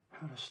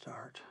how to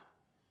start.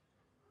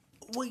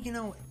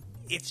 Well,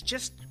 it's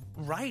just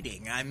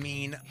writing. I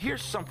mean...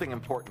 Here's something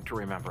important to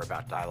remember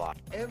about dialogue.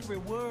 Every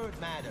word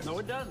matters. No,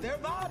 it doesn't. They're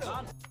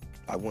vital.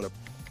 I want to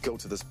go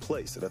to this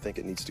place that I think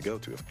it needs to go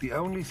to. The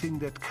only thing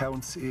that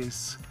counts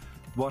is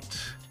what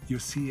you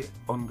see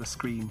on the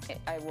screen.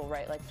 I will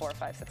write like 4 or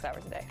 5, 6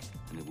 hours a day.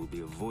 And it will be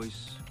a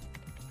voice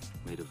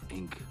made of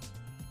ink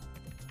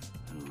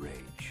and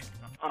rage.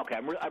 Okay,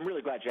 I'm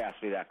really glad you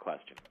asked me that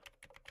question.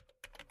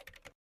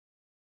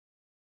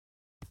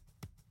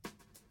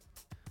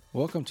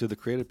 Welcome to the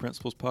Creative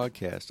Principles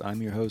Podcast.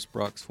 I'm your host,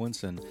 Brock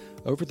Swinson.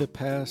 Over the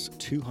past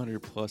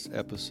 200 plus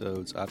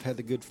episodes, I've had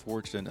the good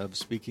fortune of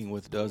speaking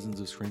with dozens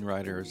of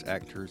screenwriters,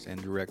 actors,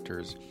 and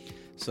directors,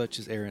 such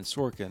as Aaron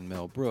Sorkin,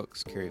 Mel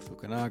Brooks, Cary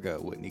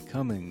Fukunaga, Whitney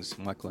Cummings,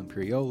 Michael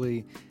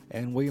Imperioli,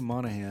 and William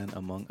Monahan,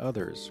 among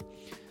others.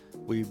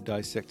 We've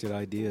dissected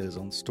ideas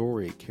on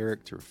story,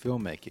 character,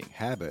 filmmaking,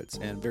 habits,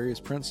 and various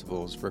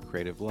principles for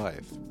creative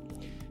life.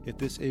 If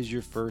this is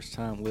your first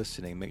time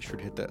listening, make sure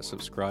to hit that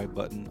subscribe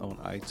button on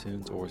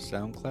iTunes or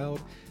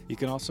SoundCloud. You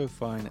can also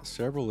find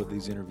several of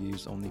these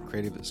interviews on the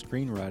Creative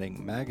Screenwriting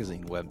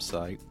Magazine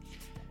website,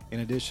 in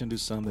addition to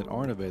some that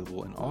aren't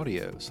available in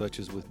audio, such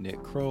as with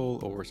Nick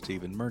Kroll or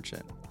Stephen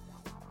Merchant.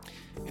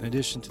 In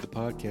addition to the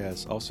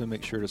podcast, also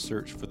make sure to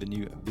search for the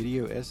new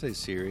video essay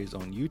series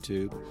on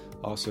YouTube,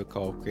 also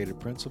called Creative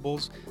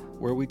Principles,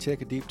 where we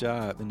take a deep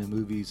dive into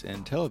movies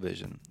and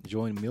television.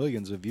 Join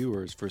millions of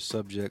viewers for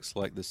subjects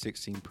like the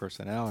 16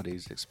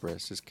 personalities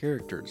expressed as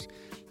characters.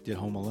 Did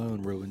Home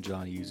Alone ruin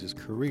John Hughes'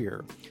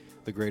 career?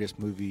 The greatest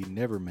movie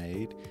never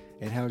made,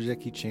 and how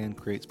Jackie Chan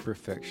creates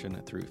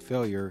perfection through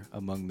failure,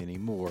 among many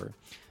more.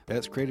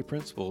 That's Creative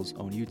Principles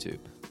on YouTube.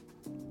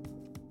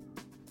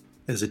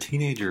 As a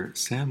teenager,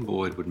 Sam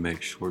Boyd would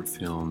make short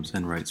films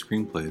and write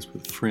screenplays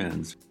with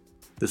friends.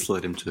 This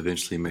led him to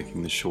eventually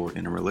making the short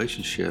in a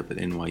relationship at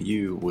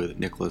NYU with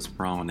Nicholas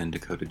Braun and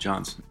Dakota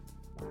Johnson.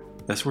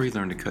 That's where he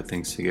learned to cut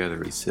things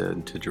together, he said,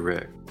 and to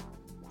direct.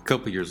 A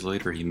couple years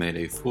later, he made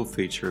a full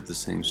feature of the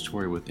same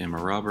story with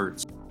Emma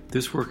Roberts.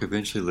 This work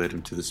eventually led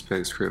him to the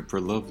spec script for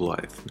Love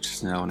Life, which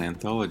is now an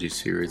anthology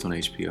series on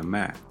HBO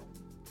Max.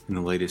 In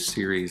the latest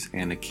series,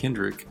 Anna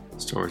Kendrick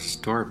stars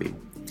Darby,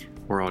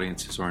 where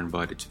audiences are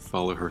invited to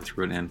follow her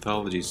through an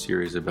anthology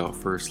series about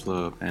first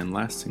love and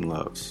lasting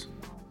loves.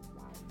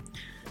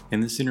 In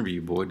this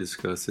interview, Boyd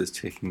discusses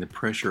taking the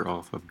pressure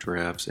off of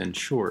drafts and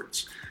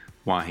shorts,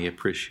 why he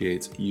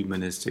appreciates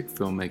humanistic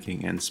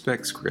filmmaking and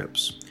spec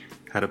scripts,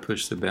 how to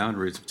push the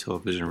boundaries of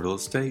television real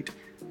estate,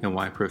 and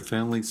why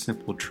profoundly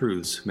simple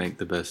truths make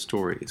the best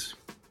stories.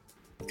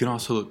 You can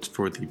also look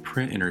for the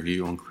print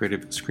interview on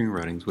Creative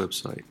Screenwriting's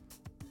website.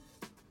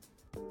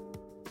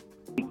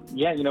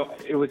 Yeah,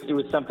 it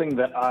was something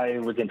that I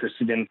was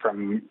interested in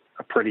from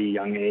a pretty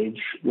young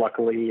age,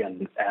 luckily,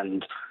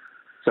 and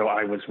so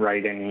I was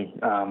writing,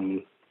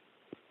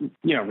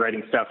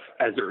 writing stuff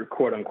as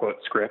quote unquote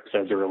scripts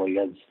as early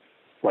as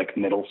like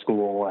middle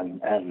school,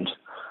 and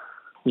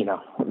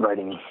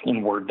writing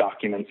in Word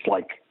documents,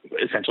 like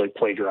essentially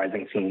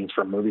plagiarizing scenes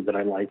from movies that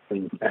I liked,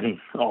 and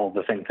all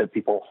the things that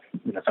people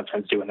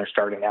sometimes do when they're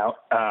starting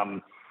out.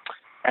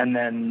 And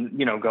then,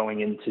 going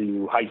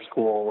into high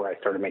school, where I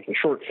started making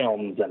short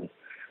films,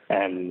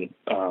 and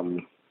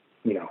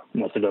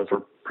most of those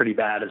were pretty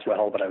bad as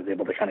well, but I was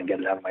able to kind of get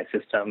it out of my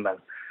system,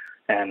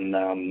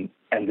 and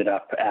ended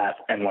up at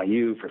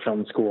NYU for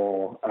film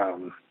school,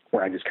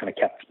 where I just kind of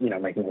kept,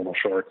 making little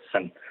shorts,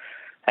 and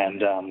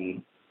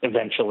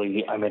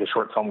eventually I made a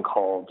short film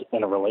called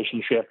In a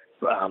Relationship,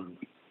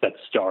 that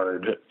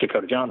starred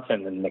Dakota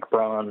Johnson and Nick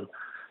Braun,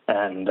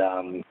 and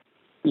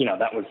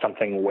that was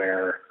something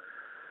where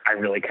I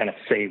really kind of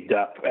saved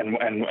up and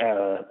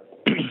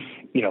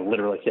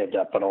literally saved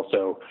up, but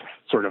also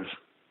sort of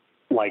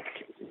like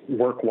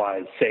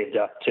work-wise saved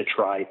up to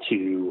try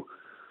to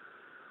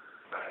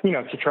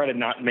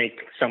not make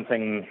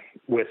something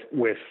with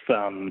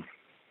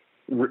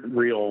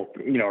real,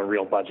 a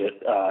real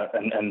budget.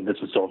 And this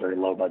was still a very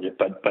low budget,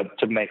 but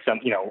to make some,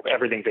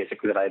 everything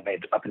basically that I had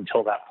made up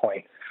until that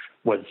point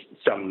was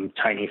some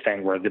tiny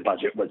thing where the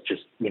budget was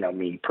just,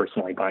 me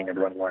personally buying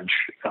everyone lunch,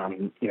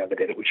 the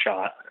day that we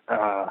shot,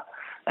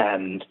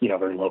 and,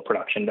 very low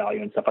production value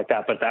and stuff like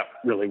that. But that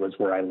really was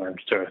where I learned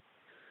to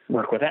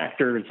work with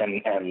actors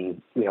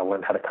and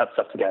learn how to cut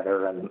stuff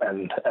together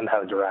and how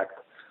to direct.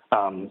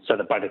 So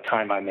that by the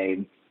time I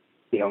made,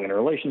 In a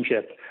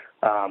Relationship,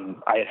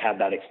 I had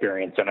that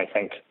experience, and I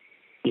think,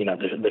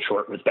 the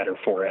short was better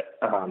for it.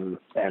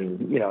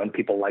 And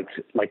people liked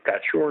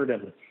that short,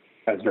 and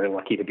I was very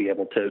lucky to be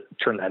able to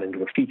turn that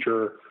into a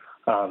feature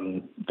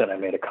that I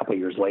made a couple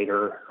years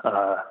later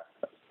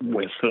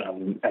with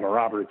Emma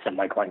Roberts and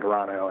Michael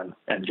Angarano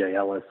and Jay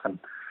Ellis and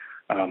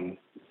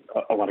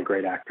a lot of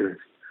great actors.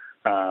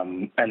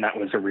 And that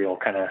was a real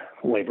kind of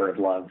labor of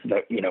love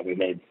that, we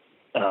made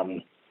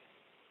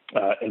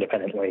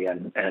independently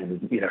and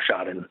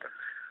shot in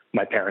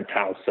my parents'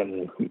 house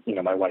and,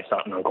 my wife's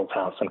aunt and uncle's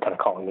house, and kind of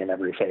calling in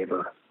every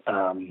favor.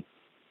 And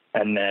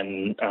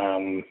then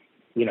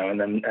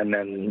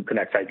the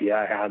next idea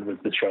I had was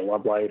the show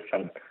Love Life,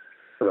 and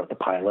wrote the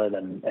pilot,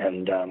 and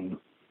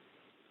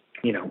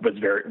was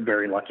very,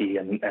 very lucky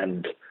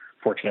and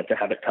fortunate to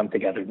have it come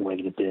together the way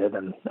that it did,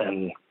 and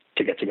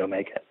to get to go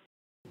make it.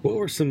 What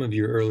were some of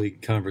your early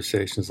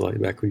conversations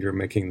like back when you were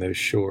making those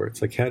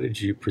shorts? Like, how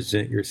did you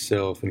present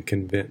yourself and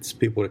convince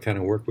people to kind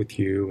of work with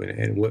you,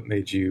 and what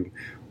made you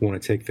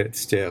want to take that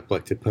step,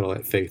 like to put all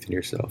that faith in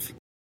yourself?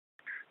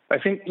 I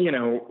think,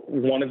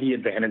 one of the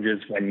advantages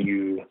when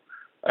you,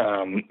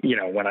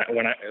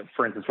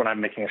 for instance, when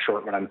I'm making a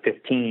short when I'm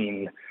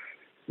 15,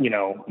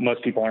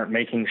 most people aren't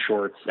making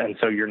shorts. And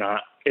so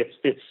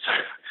it's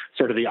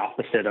sort of the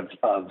opposite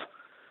of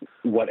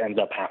what ends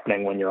up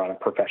happening when you're on a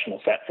professional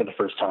set for the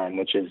first time,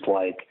 which is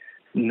like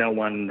no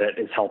one that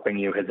is helping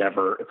you it's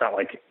not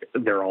like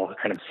they're all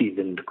kind of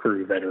seasoned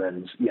crew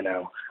veterans,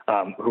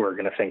 who are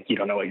going to think you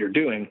don't know what you're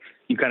doing.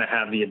 You kind of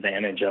have the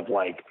advantage of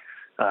like,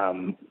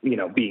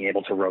 being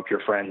able to rope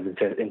your friends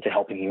into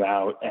helping you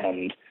out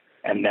and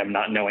them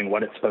not knowing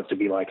what it's supposed to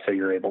be like. So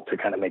you're able to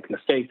kind of make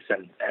mistakes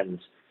and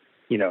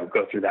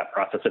go through that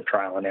process of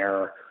trial and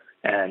error.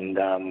 And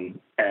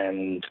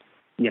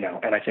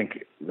I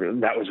think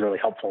that was really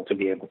helpful to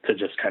be able to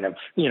just kind of,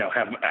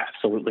 have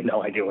absolutely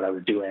no idea what I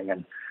was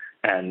doing.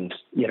 And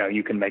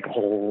you can make a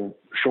whole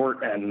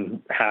short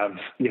and have,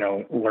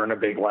 learn a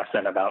big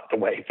lesson about the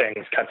way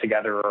things cut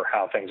together or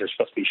how things are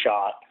supposed to be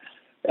shot.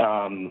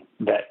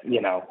 That,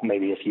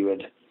 maybe if you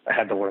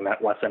had to learn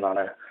that lesson on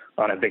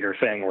a bigger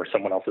thing where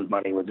someone else's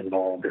money was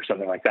involved or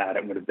something like that,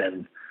 it would have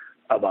been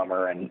a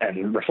bummer and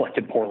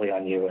reflected poorly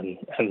on you. And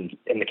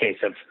in the case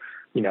of,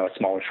 a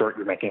smaller short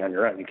you're making on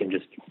your own, you can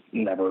just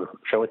never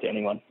show it to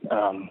anyone.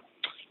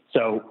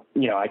 So,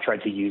 I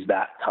tried to use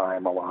that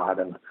time a lot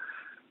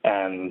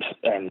and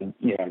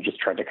just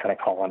tried to kind of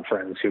call on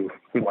friends who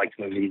liked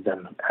movies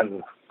and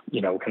kind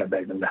of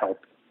beg them to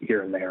help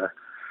here and there.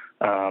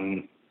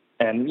 And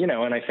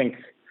I think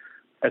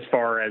as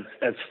far as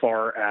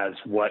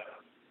what,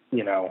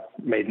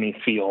 made me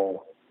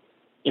feel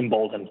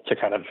emboldened to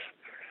kind of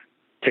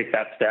take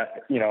that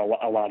step,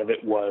 a lot of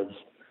it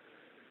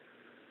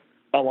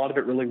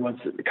really was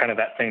kind of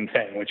that same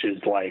thing, which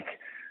is like,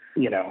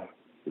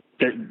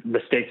 the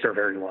stakes are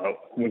very low,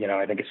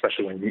 I think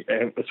especially when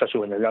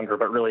you're younger,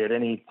 but really at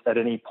any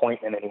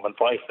point in anyone's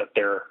life that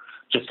they're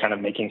just kind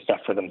of making stuff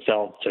for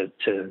themselves to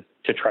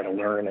try to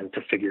learn and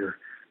to figure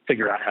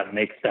out how to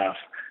make stuff.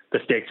 The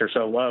stakes are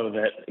so low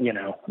that,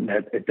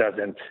 that it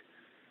doesn't,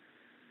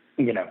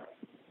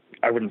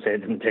 I wouldn't say it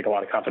didn't take a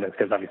lot of confidence,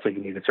 because obviously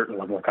you need a certain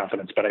level of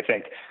confidence, but I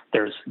think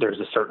there's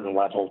a certain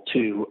level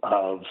too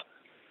of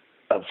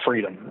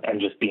freedom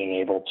and just being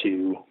able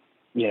to,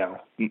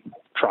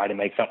 try to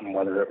make something,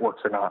 whether it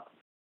works or not.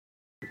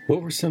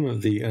 What were some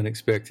of the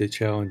unexpected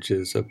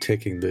challenges of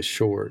taking the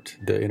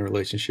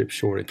interrelationship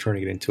short, and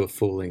turning it into a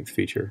full-length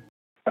feature?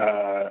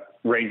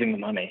 Raising the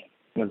money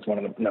was one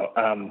of them.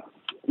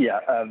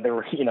 There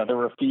were a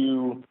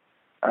few,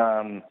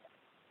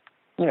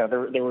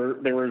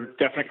 there were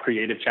definite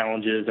creative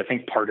challenges. I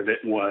think part of it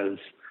was,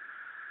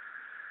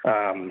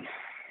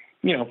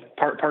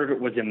 part of it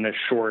was in this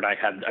short. I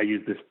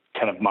used this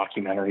kind of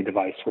mockumentary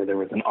device where there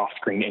was an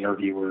off-screen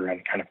interviewer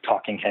and kind of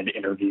talking head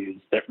interviews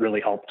that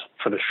really helped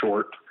for the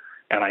short.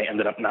 And I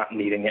ended up not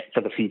needing it for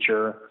the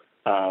feature,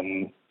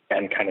 and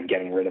kind of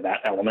getting rid of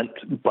that element.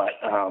 But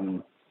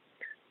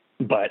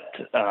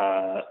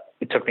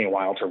it took me a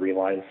while to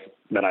realize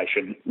that I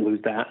should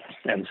lose that.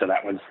 And so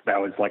that was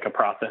like a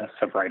process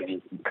of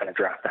writing kind of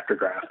draft after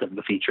draft of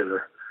the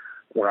feature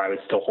where I was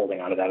still holding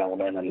on to that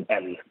element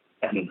and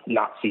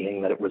not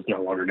seeing that it was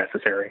no longer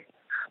necessary.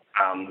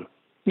 And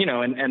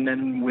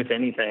then with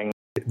anything.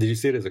 Did you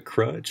see it as a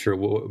crutch, or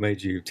what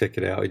made you take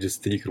it out?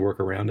 Just that you could work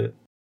around it?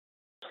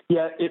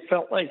 Yeah, it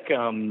felt like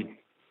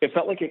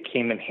it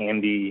came in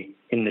handy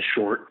in the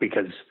short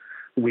because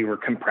we were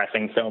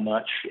compressing so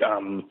much.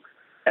 And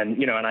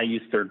I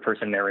use third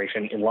person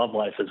narration in Love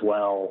Life as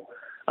well,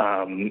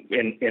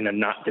 in a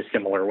not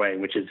dissimilar way,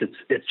 which is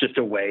it's just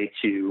a way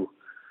to,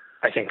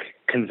 I think,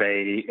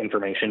 convey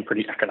information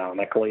pretty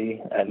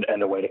economically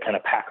and a way to kind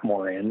of pack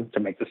more in to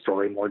make the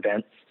story more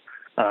dense.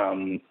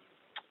 And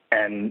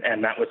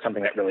that was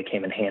something that really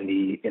came in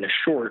handy in a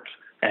short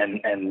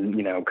and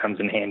comes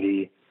in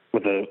handy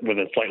with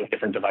a slightly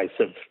different device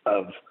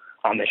of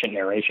omniscient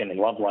narration in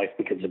Love Life,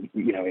 because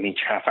in each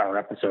half-hour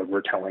episode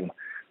we're telling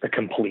the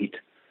complete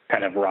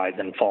kind of rise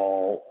and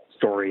fall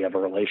story of a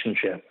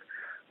relationship.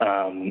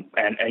 And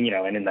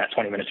in that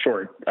 20-minute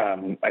short,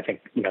 I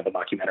think, the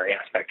mockumentary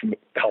aspect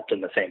helped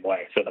in the same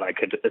way, so that I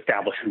could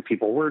establish who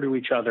people were to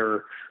each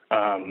other,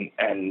 and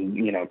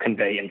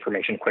convey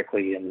information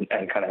quickly and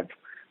kind of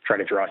try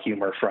to draw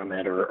humor from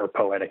it or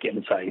poetic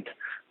insight.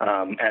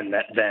 And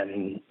that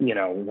then,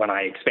 when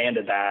I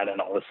expanded that and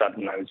all of a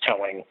sudden I was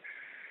telling,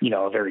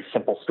 a very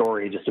simple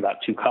story just about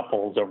two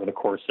couples over the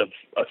course of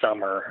a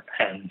summer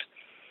and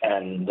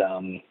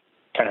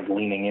kind of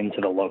leaning into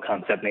the low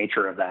concept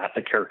nature of that,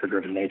 the character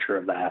driven nature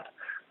of that,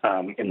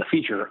 in the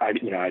feature, I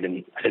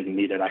didn't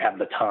need it. I had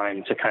the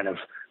time to kind of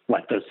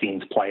let those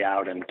scenes play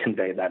out and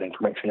convey that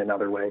information in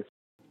other ways.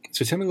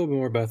 So tell me a little bit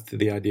more about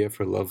the idea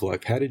for Love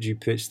Life. How did you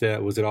pitch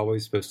that? Was it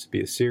always supposed to be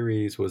a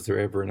series? Was there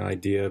ever an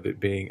idea of it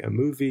being a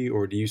movie,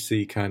 or do you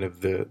see kind of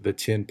the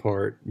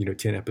 10-part,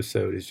 10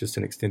 episode is just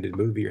an extended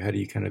movie, or how do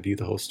you kind of view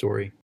the whole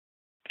story?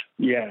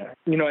 Yeah,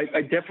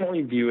 I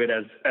definitely view it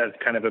as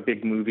kind of a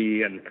big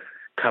movie and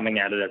coming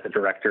at it as a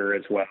director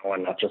as well,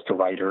 and not just a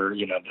writer.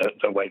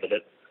 The way that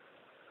it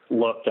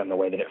looked and the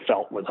way that it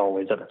felt was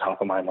always at the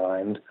top of my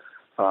mind.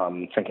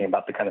 Thinking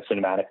about the kind of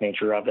cinematic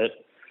nature of it.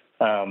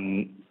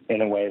 In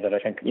a way that I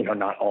think,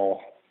 not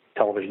all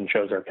television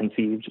shows are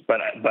conceived, but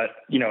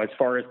as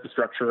far as the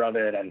structure of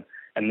it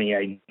and the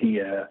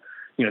idea,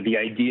 the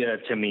idea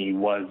to me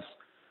was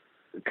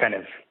kind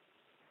of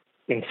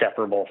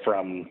inseparable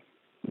from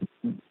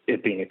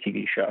it being a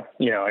TV show.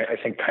 I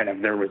think kind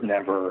of there was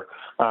never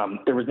a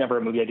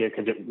movie idea,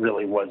 because it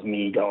really was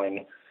me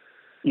going,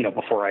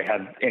 before I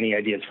had any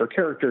ideas for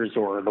characters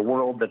or the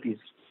world that these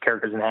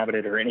characters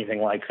inhabited or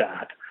anything like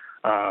that.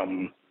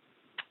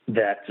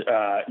 That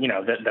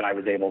I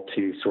was able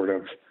to sort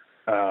of,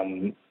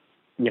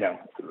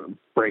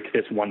 break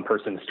this one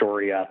person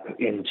story up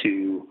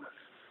into,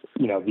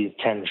 these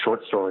 10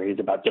 short stories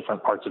about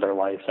different parts of their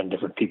life and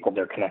different people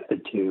they're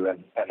connected to,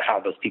 and how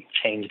those people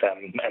change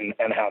them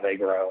and how they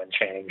grow and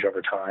change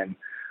over time.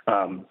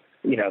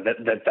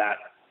 That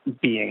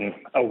being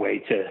a way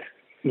to,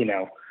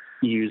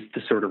 use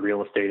the sort of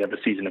real estate of a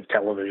season of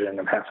television,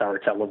 of half-hour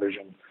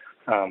television,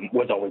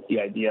 was always the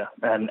idea.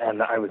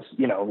 And I was,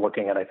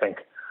 looking at, I think,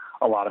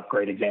 a lot of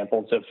great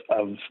examples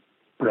of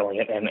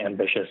brilliant and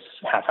ambitious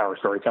half-hour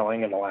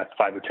storytelling in the last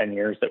 5 or 10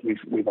 years that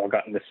we've all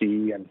gotten to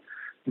see. And,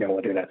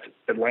 whether that's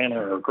Atlanta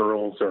or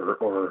Girls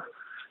or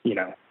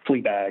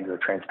Fleabag or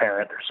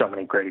Transparent, there's so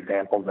many great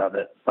examples of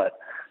it. But,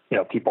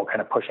 people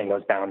kind of pushing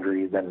those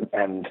boundaries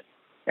and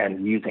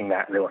using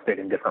that real estate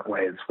in different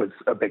ways was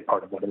a big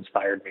part of what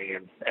inspired me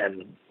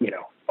and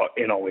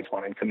in always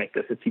wanting to make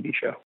this a TV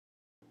show.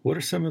 What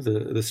are some of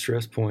the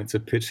stress points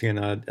of pitching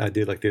an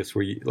idea like this,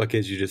 where,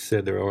 as you just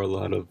said, there are a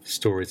lot of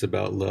stories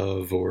about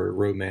love or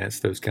romance,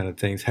 those kind of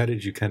things? How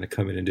did you kind of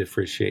come in and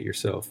differentiate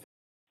yourself?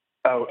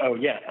 Oh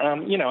yeah.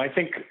 I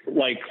think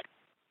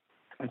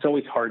it's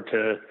always hard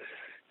to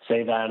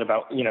say that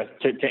about,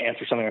 to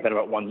answer something like that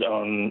about one's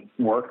own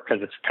work,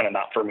 because it's kind of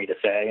not for me to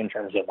say in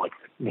terms of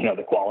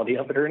the quality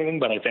of it or anything.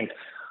 But I think,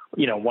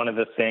 one of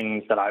the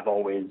things that I've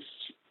always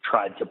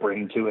tried to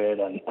bring to it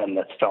and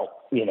that's felt,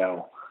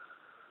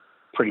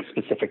 pretty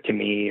specific to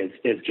me is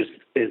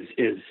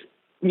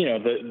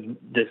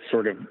this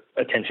sort of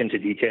attention to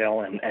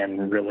detail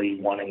and really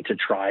wanting to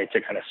try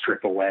to kind of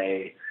strip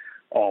away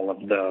all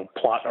of the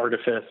plot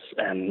artifice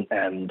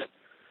and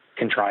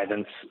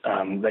contrivance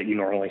that you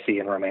normally see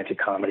in romantic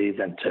comedies,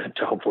 and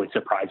to hopefully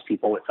surprise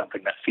people with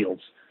something that feels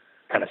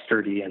kind of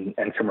sturdy and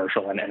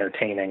commercial and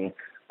entertaining,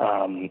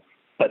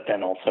 but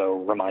then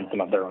also reminds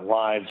them of their own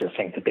lives or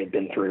things that they've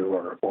been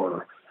through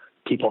or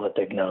people that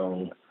they've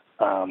known.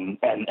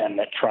 And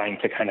that trying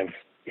to kind of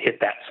hit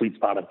that sweet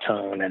spot of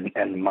tone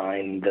and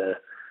mine the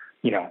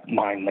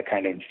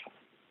kind of,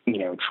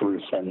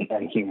 truth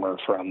and humor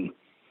from,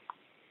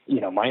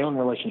 my own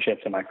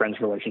relationships and my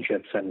friends'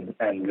 relationships and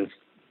just,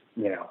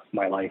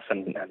 my life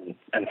and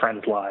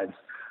friends' lives,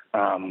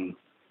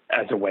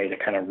 as a way to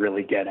kind of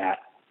really get at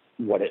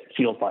what it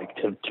feels like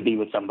to be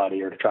with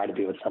somebody or to try to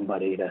be with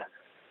somebody, to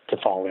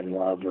fall in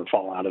love or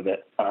fall out of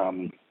it.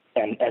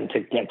 And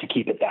to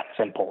keep it that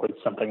simple is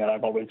something that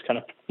I've always kind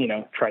of,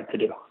 tried to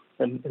do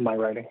in my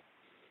writing.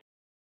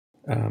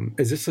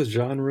 Is this a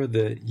genre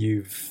that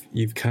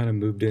you've kind of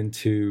moved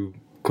into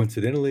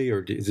coincidentally,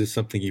 or is this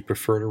something you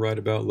prefer to write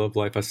about, Love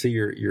Life? I see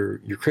your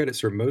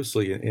credits are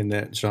mostly in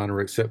that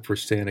genre, except for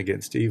Stand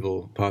Against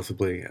Evil,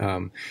 possibly.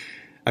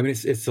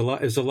 It's a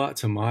lot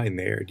to mine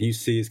there. Do you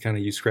see as kind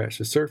of you scratch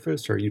the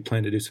surface, or you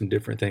plan to do some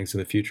different things in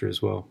the future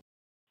as well?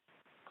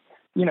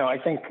 I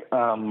think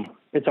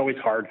it's always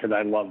hard because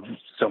I love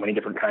so many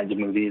different kinds of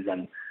movies,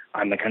 and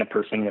I'm the kind of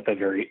person with a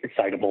very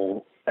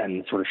excitable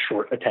and sort of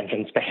short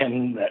attention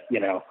span that,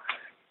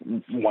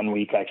 1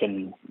 week I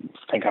can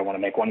think I want to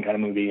make one kind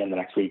of movie, and the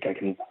next week I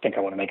can think I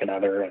want to make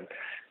another.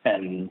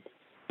 And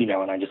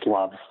I just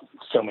love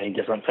so many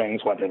different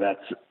things, whether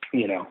that's,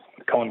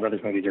 Coen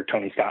Brothers movies or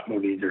Tony Scott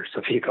movies or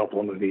Sofia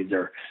Coppola movies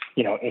or,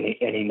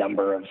 any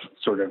number of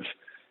sort of,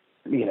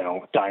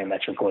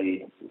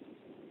 diametrically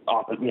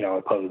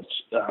opposed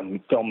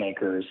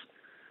filmmakers.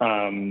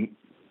 I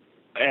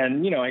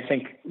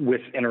think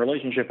in a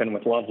relationship and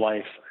with Love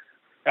Life,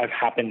 I've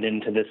happened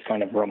into this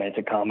kind of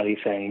romantic comedy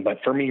thing,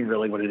 but for me,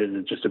 really what it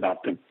is just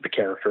about the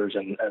characters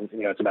and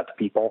it's about the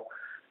people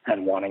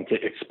and wanting to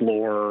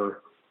explore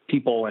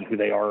people and who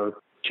they are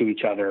to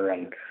each other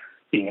and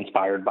being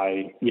inspired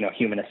by,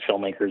 humanist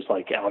filmmakers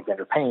like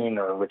Alexander Payne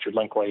or Richard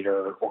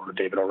Linklater or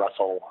David O.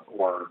 Russell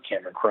or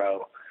Cameron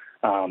Crowe,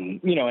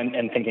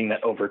 and thinking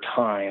that over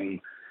time,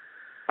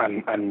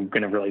 I'm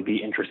going to really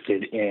be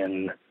interested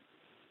in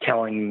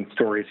telling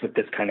stories with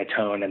this kind of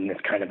tone and this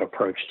kind of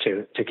approach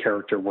to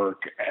character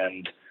work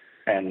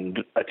and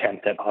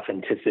attempt at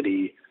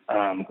authenticity,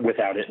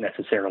 without it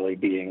necessarily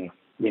being,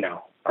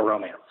 a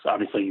romance.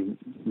 Obviously, you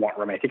want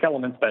romantic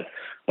elements, but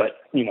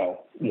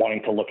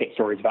wanting to look at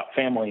stories about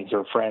families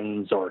or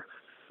friends, or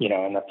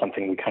and that's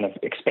something we kind of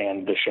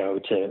expand the show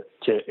to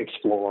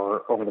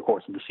explore over the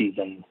course of the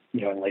season.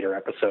 In later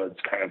episodes,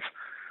 kind of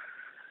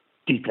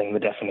deepening the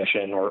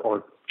definition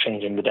or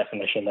changing the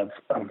definition of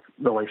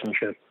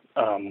relationship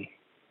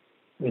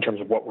in terms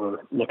of what we're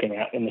looking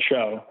at in the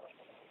show.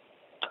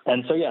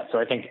 And so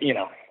I think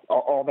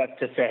all that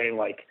to say,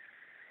 like,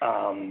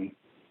 I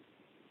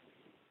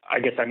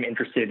guess I'm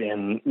interested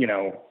in,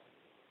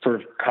 sort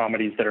of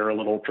comedies that are a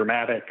little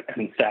dramatic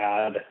and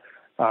sad.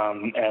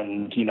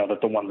 And, that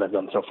the ones I've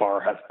done so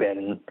far have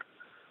been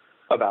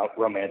about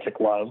romantic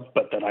love,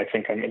 but that I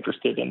think I'm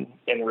interested in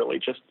really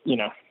just,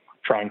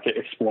 trying to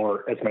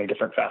explore as many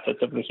different facets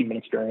of the human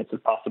experience as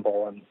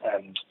possible.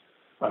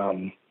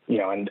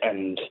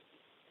 And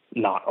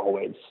not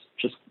always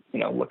just,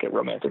 look at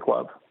romantic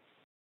love.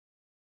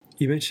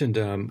 You mentioned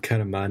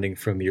kind of minding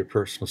from your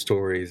personal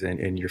stories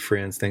and your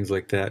friends, things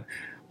like that.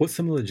 What's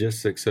some of the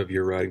logistics of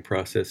your writing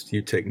process? Do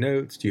you take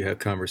notes? Do you have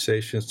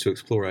conversations to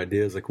explore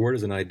ideas? Like, where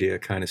does an idea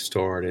kind of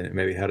start, and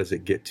maybe how does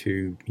it get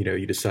to,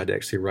 you decide to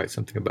actually write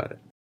something about it?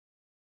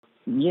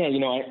 Yeah,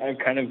 I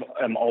kind of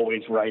am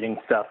always writing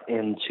stuff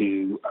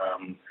into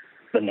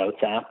the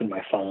Notes app in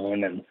my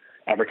phone, and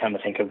every time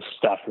I think of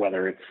stuff,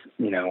 whether it's,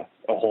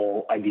 a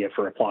whole idea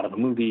for a plot of a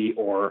movie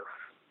or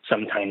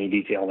some tiny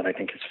detail that I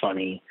think is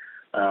funny,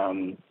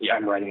 I'm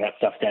writing that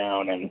stuff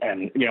down and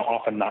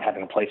often not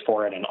having a place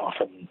for it and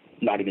often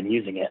not even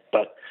using it.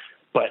 But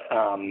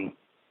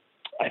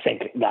I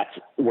think that's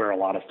where a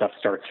lot of stuff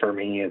starts for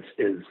me is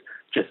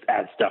just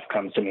as stuff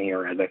comes to me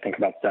or as I think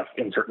about stuff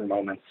in certain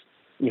moments,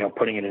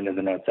 putting it into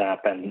the Notes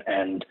app and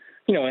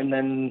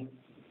then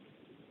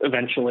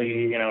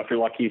eventually, if you're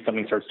lucky,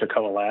 something starts to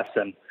coalesce.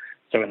 And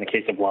so in the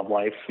case of Love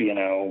Life,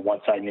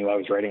 once I knew I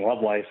was writing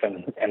Love Life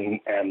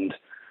and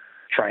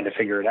trying to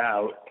figure it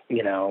out,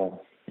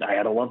 I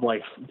had a Love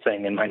Life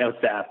thing in my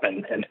Notes app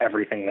and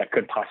everything that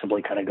could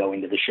possibly kind of go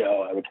into the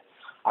show,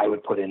 I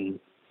would put into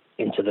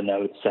the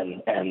notes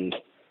and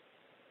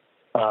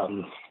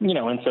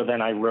so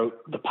then I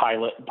wrote the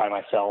pilot by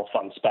myself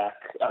on spec,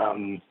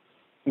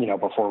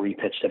 before we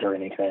pitched it or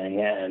anything.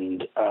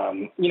 And,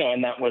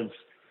 and that was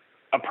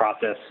a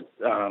process,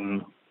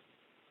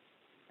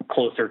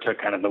 closer to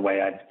kind of the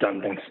way I've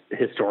done things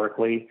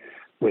historically,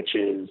 which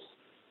is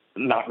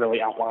not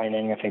really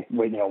outlining. I think,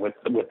 with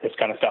this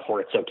kind of stuff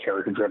where it's so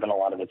character driven, a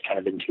lot of it's kind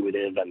of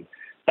intuitive, and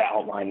the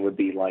outline would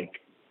be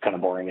like kind of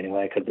boring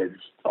anyway, because they're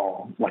just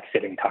all like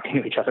sitting, talking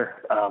to each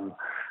other.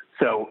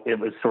 So it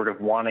was sort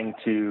of wanting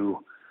to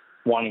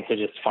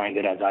just find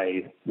it as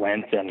I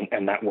went,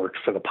 and that worked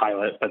for the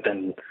pilot. But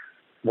then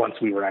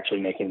once we were actually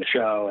making the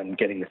show and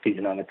getting the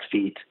season on its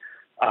feet,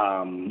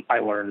 I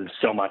learned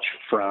so much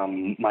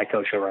from my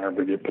co-showrunner,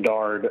 Bridget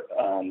Bedard,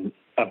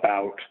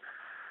 about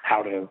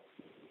how to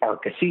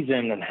arc a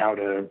season and how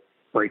to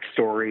break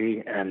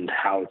story and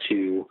how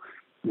to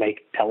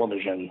make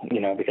television,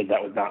 because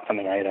that was not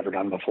something I had ever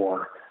done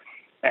before.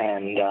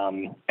 And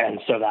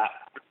so that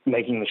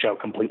making the show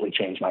completely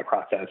changed my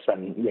process.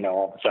 And,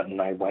 all of a sudden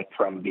I went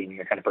from being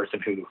the kind of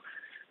person who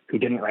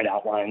didn't write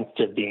outlines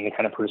to being the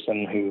kind of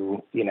person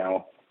who,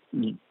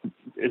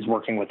 is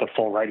working with a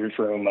full writer's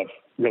room of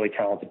really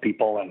talented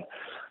people and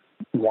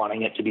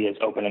wanting it to be as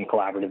open and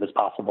collaborative as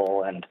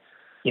possible. And,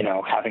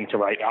 having to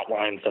write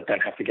outlines that then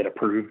have to get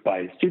approved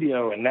by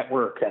studio and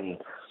network and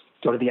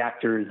go to the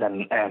actors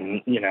and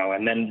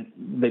then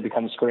they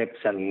become scripts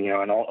and,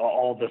 and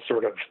all the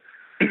sort of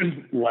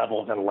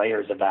levels and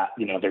layers of that.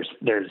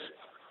 There's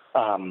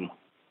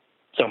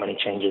so many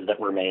changes that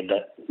were made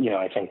that,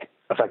 I think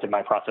affected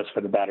my process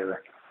for the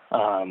better,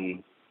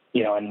 and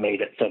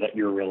made it so that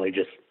you're really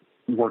just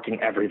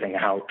working everything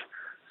out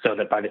so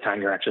that by the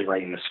time you're actually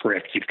writing the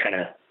script, you've kind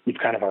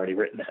of already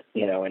written it,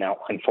 in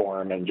outline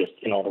form and just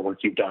in all the work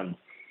you've done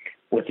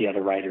with the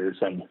other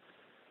writers and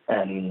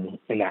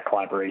in that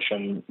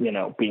collaboration,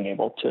 being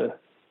able to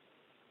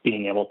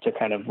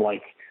kind of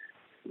like,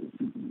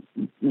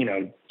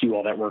 do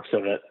all that work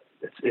so that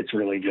it's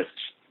really just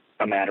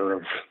a matter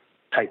of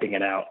typing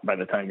it out by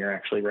the time you're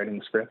actually writing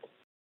the script.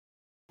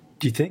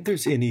 Do you think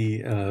there's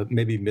any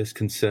maybe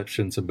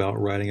misconceptions about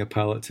writing a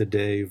pilot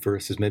today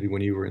versus maybe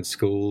when you were in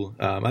school?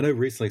 I know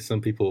recently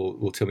some people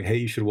will tell me, hey,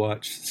 you should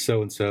watch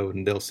so-and-so,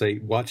 and they'll say,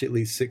 watch at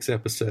least 6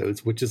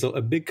 episodes, which is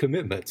a big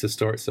commitment to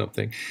start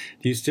something.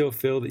 Do you still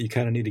feel that you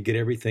kind of need to get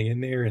everything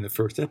in there in the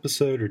first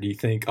episode, or do you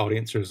think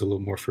audiences are a little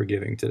more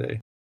forgiving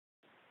today?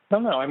 I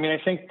don't know. I mean, I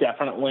think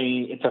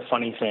definitely it's a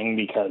funny thing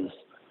because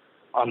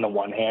on the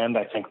one hand,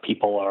 I think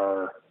people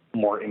are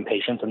more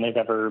impatient than they've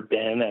ever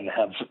been and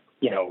have,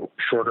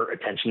 shorter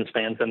attention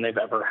spans than they've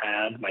ever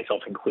had,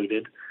 myself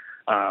included.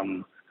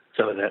 So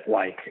that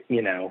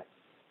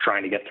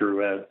trying to get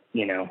through a,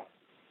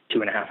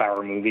 2.5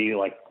 hour movie,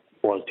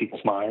 blows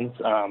people's minds.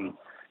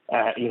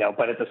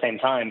 But at the same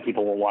time,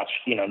 people will watch,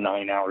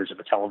 9 hours of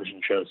a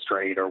television show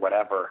straight or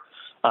whatever.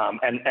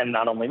 And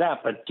not only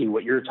that, but do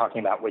what you're talking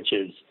about, which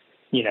is,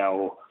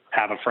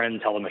 have a friend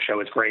tell them a show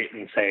is great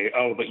and say,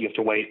 oh, but you have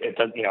to wait. It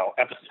does,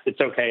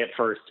 it's okay at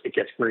first. It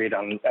gets great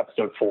on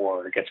episode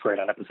 4. It gets great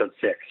on episode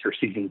 6 or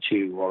season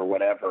 2 or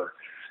whatever.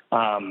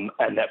 And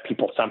that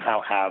people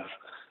somehow have,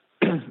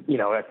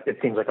 it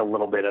seems like a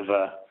little bit of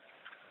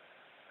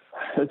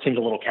it seems a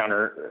little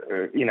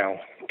counter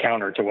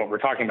to what we're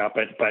talking about,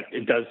 but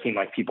it does seem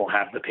like people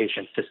have the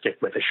patience to stick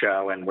with a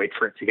show and wait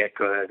for it to get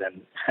good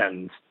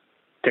and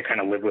to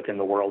kind of live within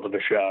the world of a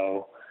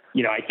show.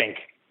 I think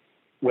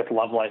with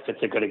Love Life,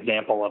 it's a good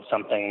example of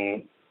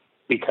something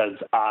because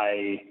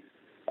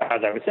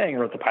as I was saying,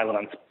 wrote the pilot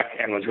on spec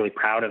and was really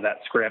proud of that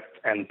script,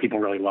 and people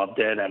really loved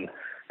it. And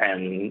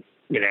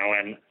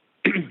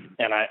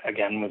I,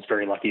 again, was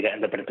very lucky to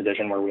end up in a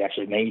position where we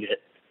actually made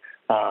it.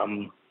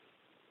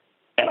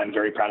 And I'm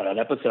very proud of that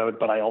episode,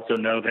 but I also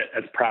know that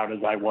as proud as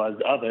I was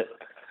of it,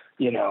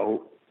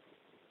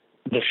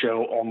 the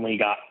show only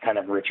got kind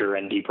of richer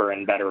and deeper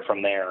and better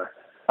from there.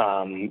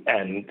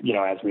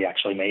 As we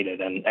actually made it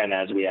and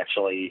as we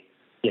actually,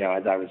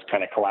 as I was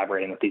kind of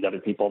collaborating with these other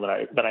people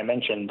that I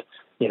mentioned,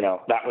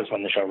 that was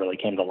when the show really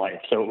came to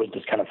life. So it was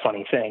this kind of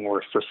funny thing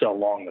where for so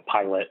long, the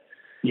pilot,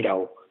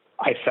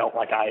 I felt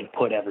like I had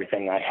put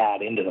everything I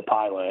had into the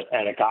pilot,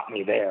 and it got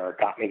me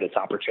this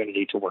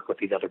opportunity to work with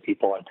these other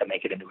people and to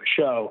make it into a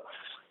show.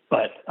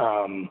 But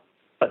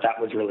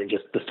that was really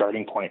just the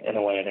starting point in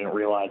a way I didn't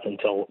realize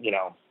until,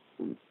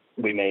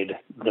 we made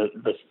the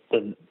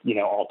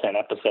all 10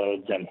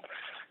 episodes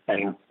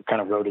and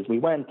kind of wrote as we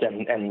went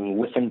and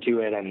listened to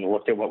it and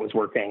looked at what was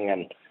working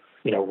and,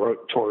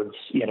 wrote towards,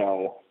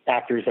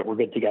 actors that were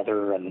good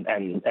together and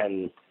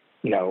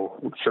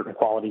certain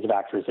qualities of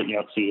actors that you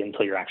don't see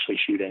until you're actually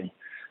shooting.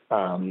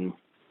 And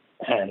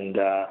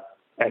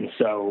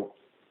so,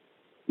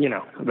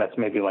 that's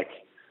maybe like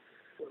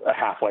a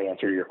halfway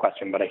answer to your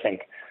question, but I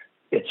think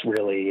it's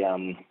really,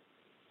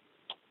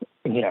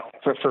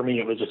 for me,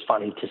 it was just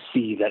funny to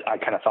see that I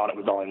kind of thought it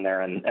was all in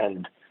there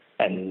and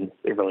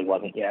it really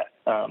wasn't yet,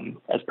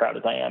 as proud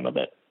as I am of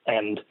it.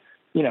 And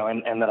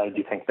that I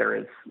do think there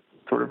is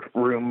sort of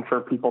room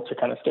for people to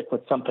kind of stick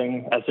with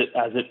something as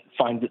it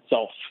finds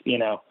itself,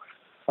 and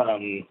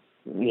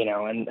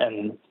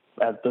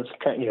as those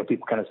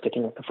people kind of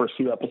sticking with the first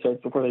few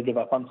episodes before they give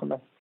up on something.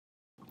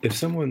 If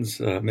someone's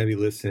maybe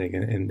listening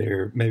and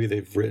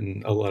they've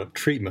written a lot of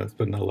treatments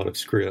but not a lot of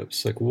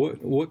scripts, like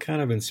what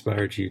kind of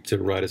inspired you to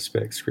write a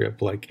spec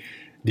script? Like,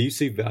 do you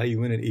see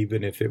value in it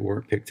even if it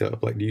weren't picked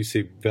up? Like, do you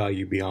see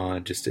value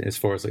beyond just as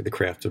far as like the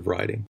craft of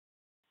writing?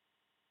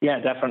 Yeah,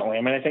 definitely.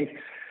 I mean, I think,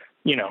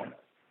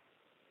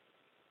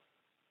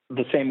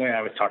 the same way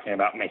I was talking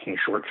about making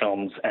short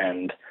films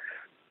and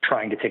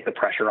trying to take the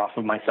pressure off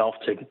of myself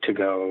to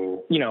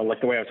go,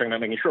 like the way I was talking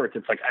about making shorts,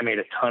 it's like I made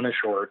a ton of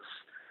shorts.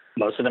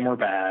 Most of them were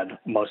bad.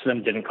 Most of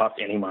them didn't cost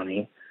any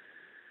money.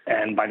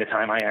 And by the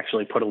time I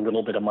actually put a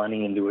little bit of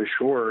money into a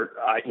short,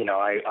 I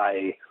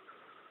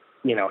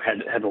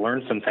had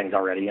learned some things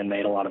already and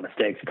made a lot of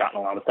mistakes, gotten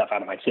a lot of stuff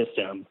out of my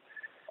system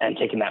and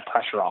taken that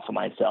pressure off of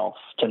myself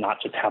to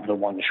not just have the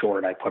one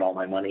short I put all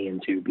my money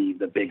into be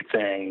the big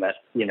thing that,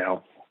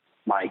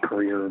 my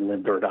career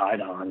lived or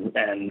died on.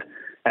 And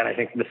I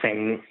think the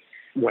same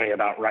way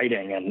about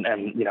writing and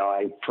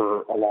I,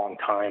 for a long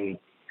time,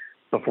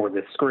 before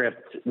this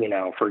script,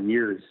 for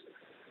years,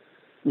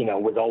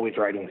 was always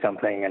writing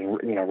something and,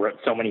 wrote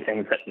so many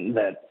things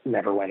that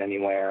never went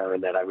anywhere or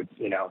that I would,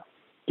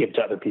 give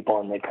to other people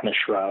and they kind of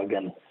shrug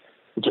and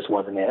it just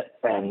wasn't it.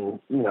 And,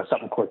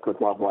 something clicked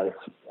with Love Life,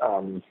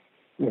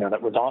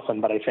 that was awesome.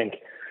 But I think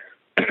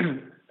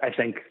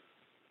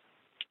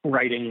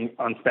writing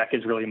on spec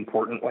is really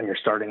important when you're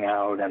starting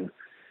out. And,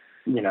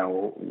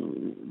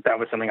 that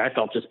was something I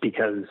felt just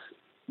because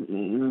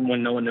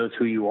when no one knows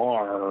who you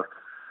are,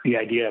 the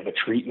idea of a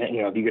treatment,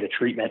 if you get a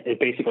treatment, it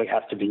basically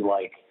has to be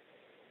like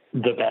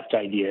the best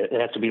idea.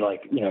 It has to be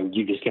like,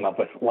 you just came up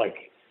with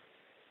like,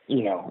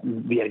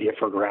 the idea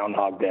for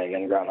Groundhog Day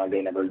and Groundhog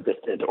Day never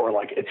existed, or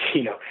like it's,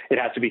 it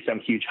has to be some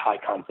huge high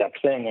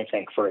concept thing, I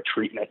think, for a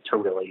treatment to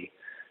really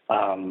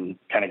kind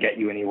of get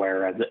you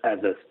anywhere as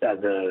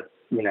a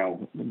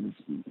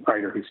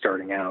writer who's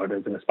starting out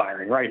as an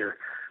aspiring writer.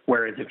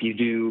 Whereas if you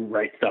do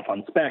write stuff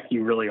on spec,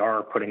 you really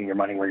are putting your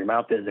money where your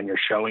mouth is and you're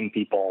showing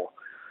people,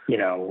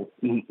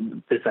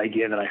 this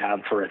idea that I have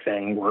for a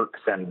thing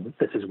works, and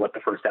this is what the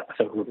first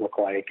episode would look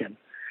like. And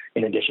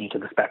in addition to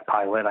the spec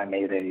pilot, I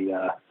made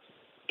a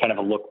kind of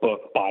a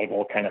lookbook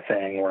Bible kind of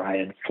thing where I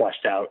had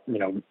fleshed out,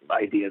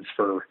 ideas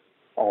for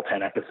all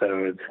 10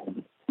 episodes.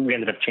 We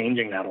ended up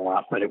changing that a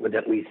lot, but it was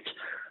at least,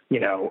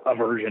 a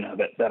version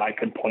of it that I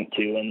could point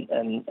to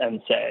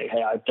and say,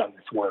 hey, I've done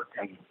this work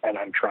and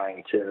I'm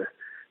trying to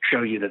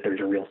show you that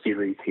there's a real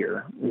series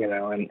here,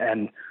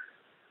 and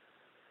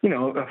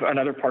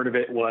another part of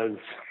it was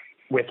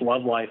with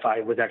Love Life,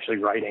 I was actually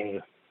writing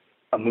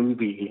a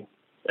movie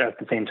at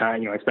the same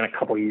time. I spent a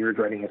couple of years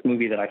writing this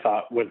movie that I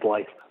thought was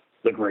like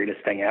the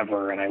greatest thing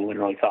ever. And I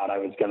literally thought I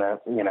was going to,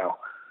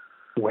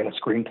 win a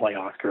screenplay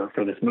Oscar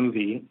for this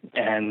movie.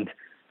 And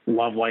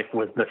Love Life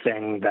was the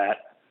thing that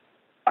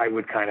I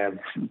would kind of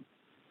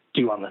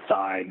do on the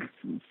side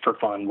for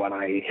fun when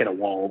I hit a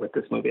wall with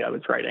this movie I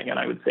was writing. And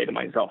I would say to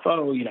myself,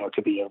 oh, it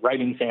could be a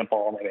writing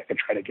sample. Maybe I could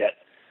try to get,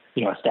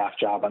 a staff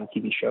job on a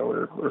TV show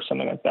or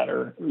something like that,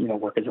 or,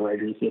 work as a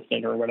writer's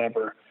assistant or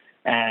whatever.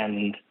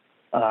 And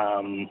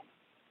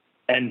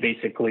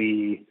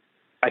basically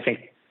I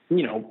think,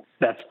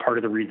 that's part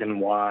of the reason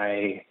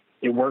why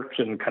it worked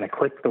and kind of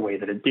clicked the way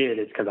that it did,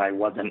 is because I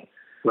wasn't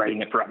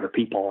writing it for other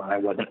people, and I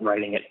wasn't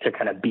writing it to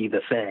kind of be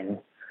the thing.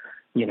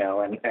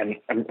 And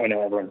I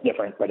know everyone's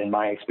different, but in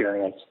my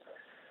experience,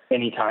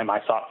 anytime I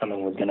thought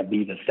something was going to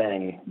be the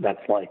thing,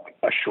 that's like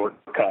a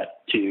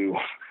shortcut to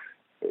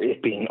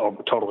it being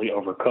totally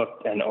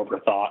overcooked and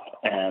overthought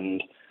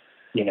and,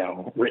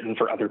 written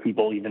for other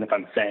people, even if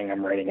I'm saying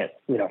I'm writing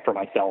it, for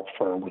myself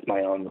or with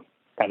my own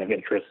kind of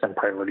interests and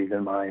priorities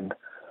in mind.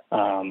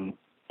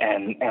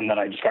 And then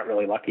I just got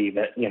really lucky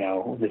that,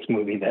 this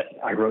movie that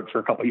I wrote for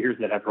a couple of years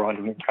that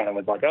everyone kind of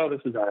was like, oh, this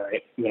is all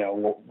right.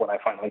 When I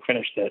finally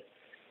finished it,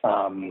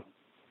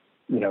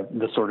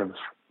 the sort of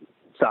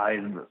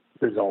side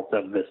result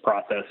of this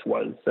process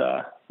was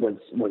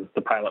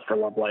the pilot for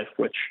Love Life,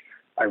 which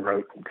I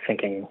wrote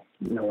thinking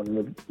no one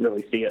would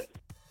really see it.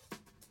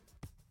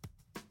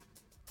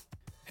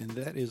 And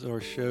that is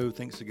our show.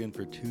 Thanks again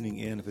for tuning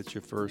in. If it's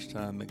your first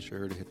time, make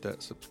sure to hit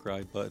that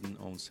subscribe button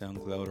on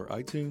SoundCloud or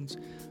iTunes.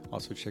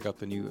 Also, check out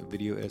the new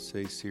video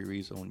essay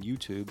series on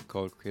YouTube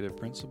called Creative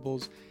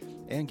Principles,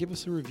 and give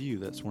us a review.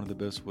 That's one of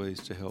the best ways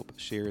to help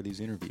share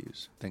these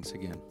interviews. Thanks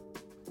again.